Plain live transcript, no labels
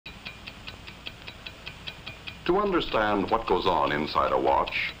To understand what goes on inside a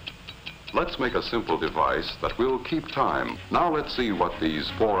watch, let's make a simple device that will keep time. Now let's see what these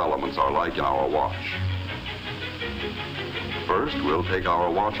four elements are like in our watch. First, we'll take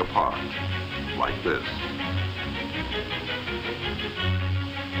our watch apart, like this.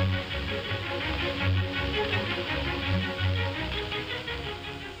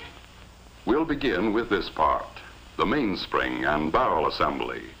 We'll begin with this part, the mainspring and barrel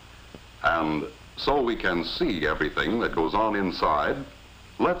assembly. And so we can see everything that goes on inside,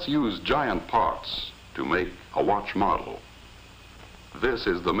 let's use giant parts to make a watch model. This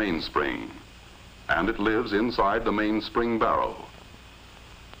is the mainspring, and it lives inside the mainspring barrel.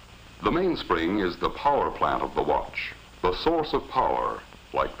 The mainspring is the power plant of the watch, the source of power,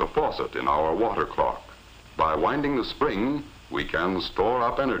 like the faucet in our water clock. By winding the spring, we can store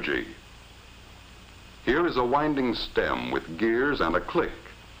up energy. Here is a winding stem with gears and a click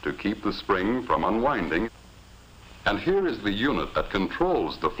to keep the spring from unwinding. And here is the unit that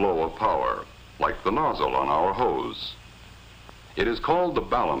controls the flow of power, like the nozzle on our hose. It is called the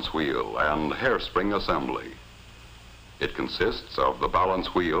balance wheel and hairspring assembly. It consists of the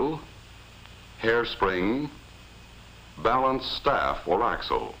balance wheel, hairspring, balance staff or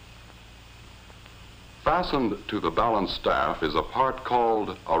axle. Fastened to the balance staff is a part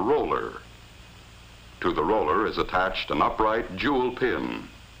called a roller. To the roller is attached an upright jewel pin.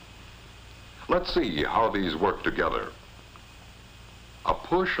 Let's see how these work together. A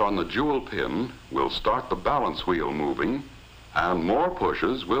push on the jewel pin will start the balance wheel moving, and more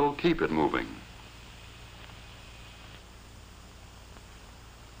pushes will keep it moving.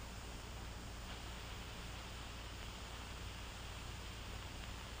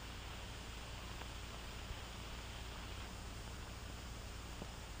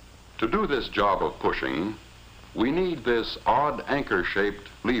 To do this job of pushing, we need this odd anchor-shaped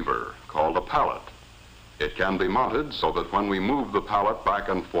lever called a pallet. It can be mounted so that when we move the pallet back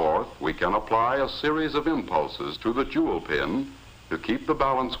and forth, we can apply a series of impulses to the jewel pin to keep the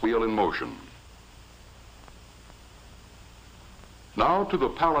balance wheel in motion. Now to the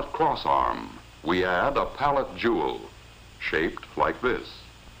pallet cross arm, we add a pallet jewel shaped like this.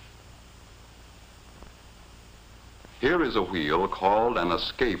 Here is a wheel called an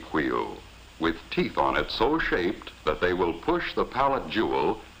escape wheel, with teeth on it so shaped that they will push the pallet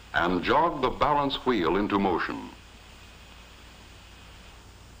jewel and jog the balance wheel into motion.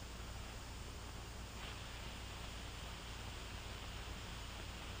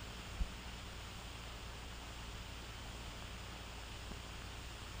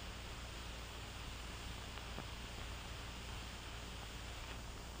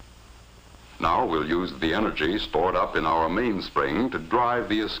 Now we'll use the energy stored up in our mainspring to drive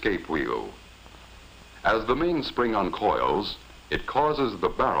the escape wheel. As the mainspring uncoils, it causes the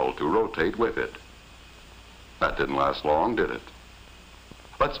barrel to rotate with it. That didn't last long, did it?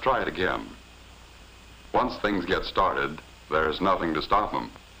 Let's try it again. Once things get started, there's nothing to stop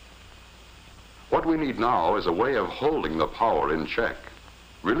them. What we need now is a way of holding the power in check,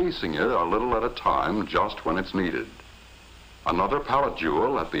 releasing it a little at a time just when it's needed. Another pallet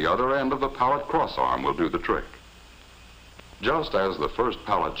jewel at the other end of the pallet crossarm will do the trick. Just as the first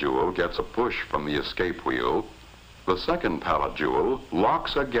pallet jewel gets a push from the escape wheel, the second pallet jewel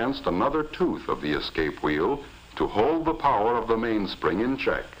locks against another tooth of the escape wheel to hold the power of the mainspring in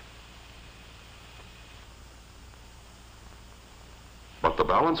check. But the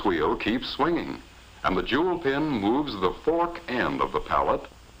balance wheel keeps swinging, and the jewel pin moves the fork end of the pallet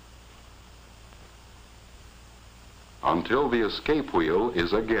until the escape wheel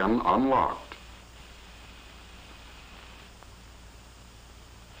is again unlocked.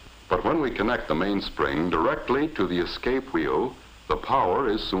 But when we connect the mainspring directly to the escape wheel, the power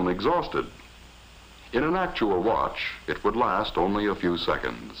is soon exhausted. In an actual watch, it would last only a few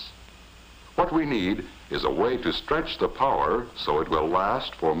seconds. What we need is a way to stretch the power so it will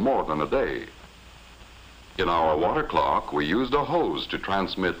last for more than a day. In our water clock, we used a hose to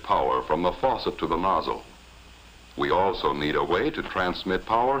transmit power from the faucet to the nozzle. We also need a way to transmit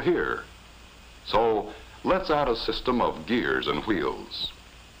power here. So let's add a system of gears and wheels.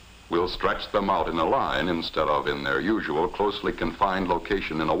 We'll stretch them out in a line instead of in their usual closely confined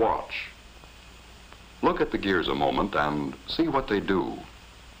location in a watch. Look at the gears a moment and see what they do.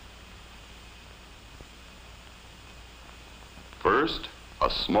 First, a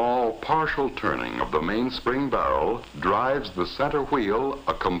small partial turning of the mainspring barrel drives the center wheel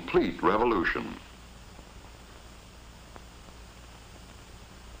a complete revolution.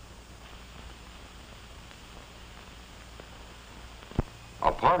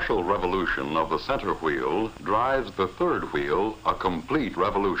 A partial revolution of the center wheel drives the third wheel a complete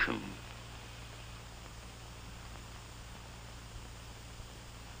revolution.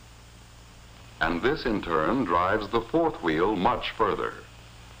 and this in turn drives the fourth wheel much further.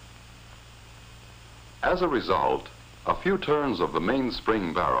 As a result, a few turns of the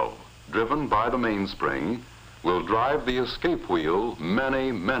mainspring barrel, driven by the mainspring, will drive the escape wheel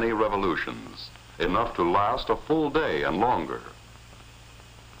many, many revolutions, enough to last a full day and longer.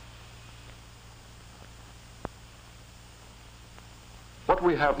 What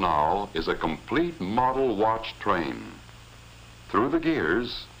we have now is a complete model watch train. Through the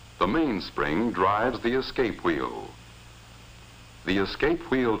gears, the mainspring drives the escape wheel. The escape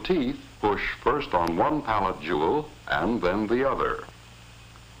wheel teeth push first on one pallet jewel and then the other.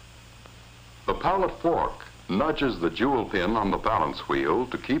 The pallet fork nudges the jewel pin on the balance wheel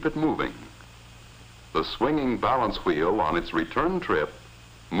to keep it moving. The swinging balance wheel on its return trip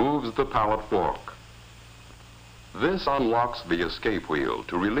moves the pallet fork. This unlocks the escape wheel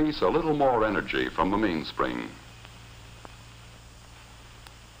to release a little more energy from the mainspring.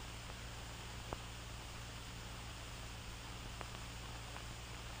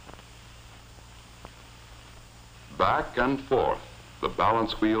 Back and forth, the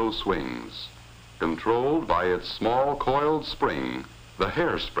balance wheel swings, controlled by its small coiled spring, the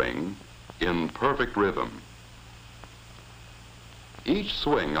hairspring, in perfect rhythm. Each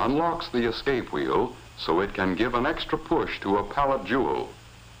swing unlocks the escape wheel so it can give an extra push to a pallet jewel,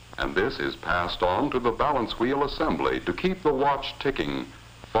 and this is passed on to the balance wheel assembly to keep the watch ticking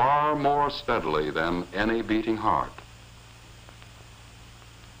far more steadily than any beating heart.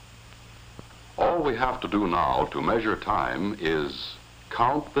 All we have to do now to measure time is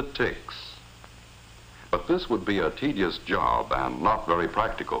count the ticks. But this would be a tedious job and not very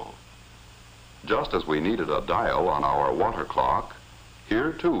practical. Just as we needed a dial on our water clock,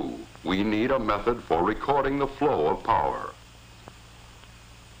 here too we need a method for recording the flow of power.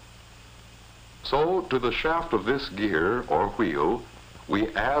 So to the shaft of this gear or wheel, we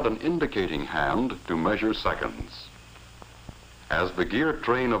add an indicating hand to measure seconds. As the gear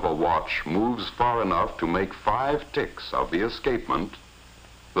train of a watch moves far enough to make 5 ticks of the escapement,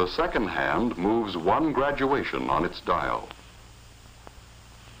 the second hand moves 1 graduation on its dial.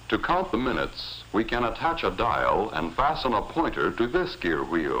 To count the minutes, we can attach a dial and fasten a pointer to this gear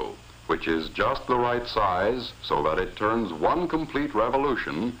wheel, which is just the right size so that it turns 1 complete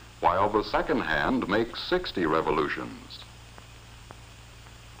revolution while the second hand makes 60 revolutions.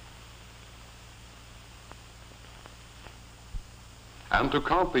 And to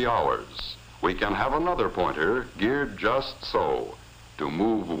count the hours, we can have another pointer geared just so, to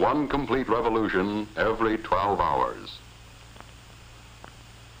move 1 complete revolution every 12 hours.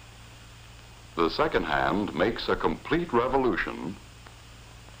 The second hand makes a complete revolution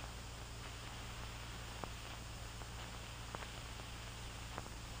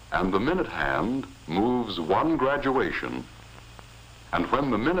and the minute hand moves 1 graduation, and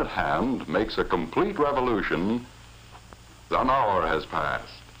when the minute hand makes a complete revolution, an hour has passed.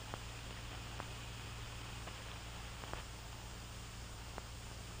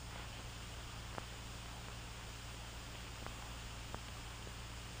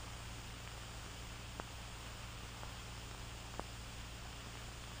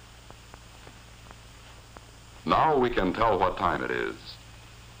 Now we can tell what time it is.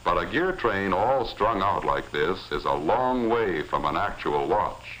 But a gear train all strung out like this is a long way from an actual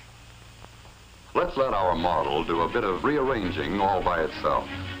watch. Let's let our model do a bit of rearranging all by itself.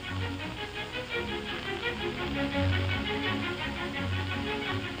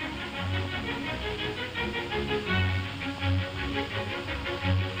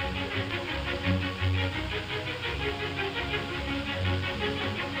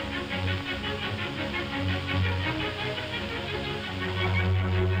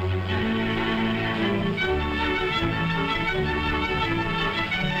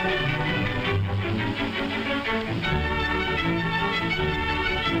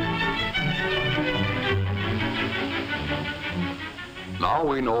 Now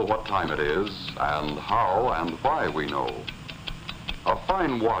we know what time it is and how and why we know. A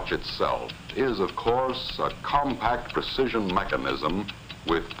fine watch itself is, of course, a compact precision mechanism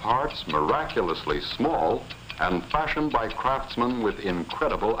with parts miraculously small and fashioned by craftsmen with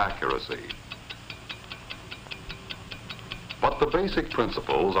incredible accuracy. But the basic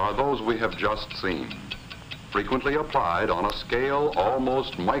principles are those we have just seen, frequently applied on a scale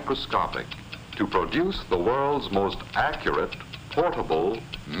almost microscopic to produce the world's most accurate portable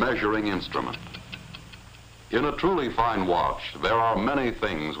measuring instrument. In a truly fine watch, there are many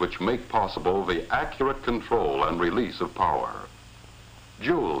things which make possible the accurate control and release of power.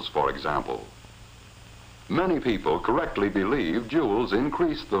 Jewels, for example. Many people correctly believe jewels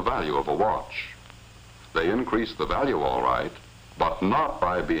increase the value of a watch. They increase the value all right, but not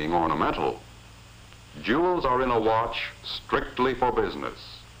by being ornamental. Jewels are in a watch strictly for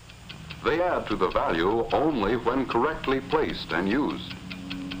business. They add to the value only when correctly placed and used.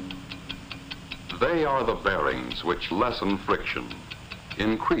 They are the bearings which lessen friction,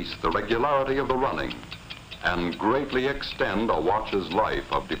 increase the regularity of the running, and greatly extend a watch's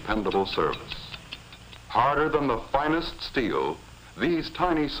life of dependable service. Harder than the finest steel, these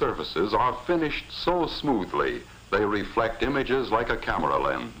tiny surfaces are finished so smoothly they reflect images like a camera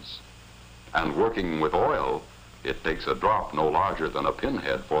lens. And working with oil, it takes a drop no larger than a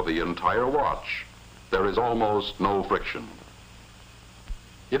pinhead for the entire watch. There is almost no friction.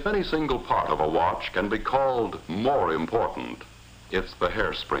 If any single part of a watch can be called more important, it's the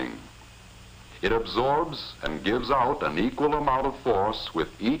hairspring. It absorbs and gives out an equal amount of force with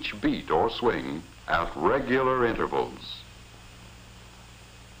each beat or swing at regular intervals.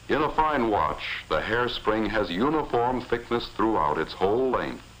 In a fine watch, the hairspring has uniform thickness throughout its whole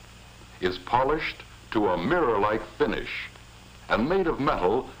length, is polished to a mirror-like finish, and made of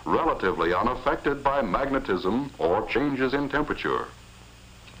metal relatively unaffected by magnetism or changes in temperature.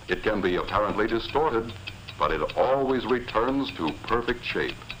 It can be apparently distorted, but it always returns to perfect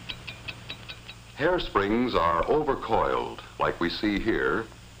shape. Hairsprings are overcoiled, like we see here,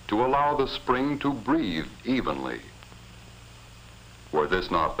 to allow the spring to breathe evenly. Were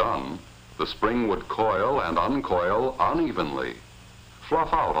this not done, the spring would coil and uncoil unevenly,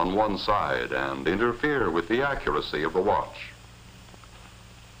 fluff out on one side, and interfere with the accuracy of the watch.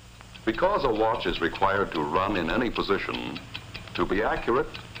 Because a watch is required to run in any position, to be accurate,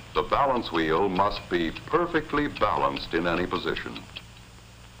 the balance wheel must be perfectly balanced in any position.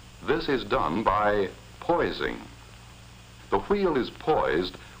 This is done by poising. The wheel is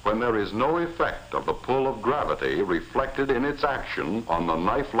poised when there is no effect of the pull of gravity reflected in its action on the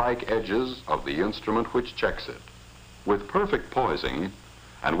knife-like edges of the instrument which checks it. With perfect poising,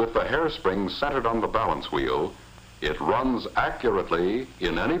 and with the hairspring centered on the balance wheel, it runs accurately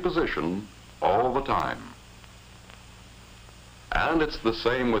in any position all the time. And it's the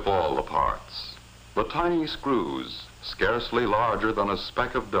same with all the parts. The tiny screws, scarcely larger than a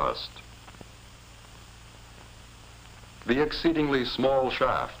speck of dust. The exceedingly small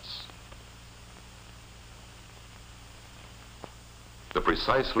shafts. The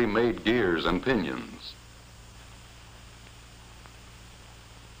precisely made gears and pinions.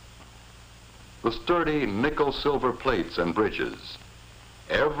 The sturdy nickel-silver plates and bridges.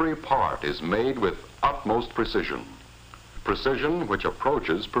 Every part is made with utmost precision. Precision which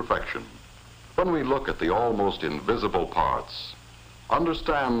approaches perfection. When we look at the almost invisible parts,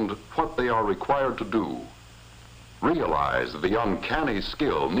 understand what they are required to do, realize the uncanny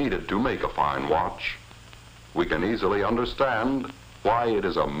skill needed to make a fine watch, we can easily understand why it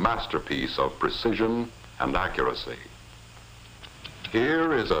is a masterpiece of precision and accuracy.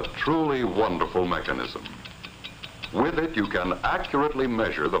 Here is a truly wonderful mechanism. With it, you can accurately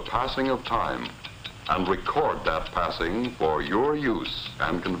measure the passing of time and record that passing for your use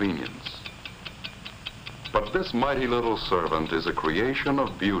and convenience. But this mighty little servant is a creation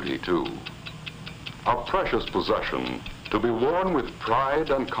of beauty, too. A precious possession to be worn with pride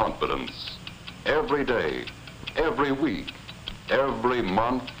and confidence every day, every week, every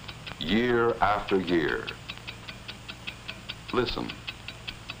month, year after year. Listen.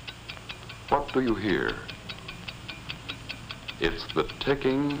 What do you hear? It's the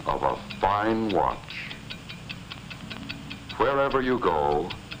ticking of a fine watch. Wherever you go,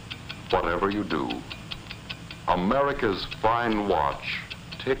 whatever you do, America's fine watch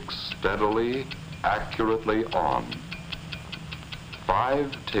ticks steadily, accurately on.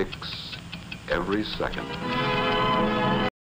 5 ticks every second.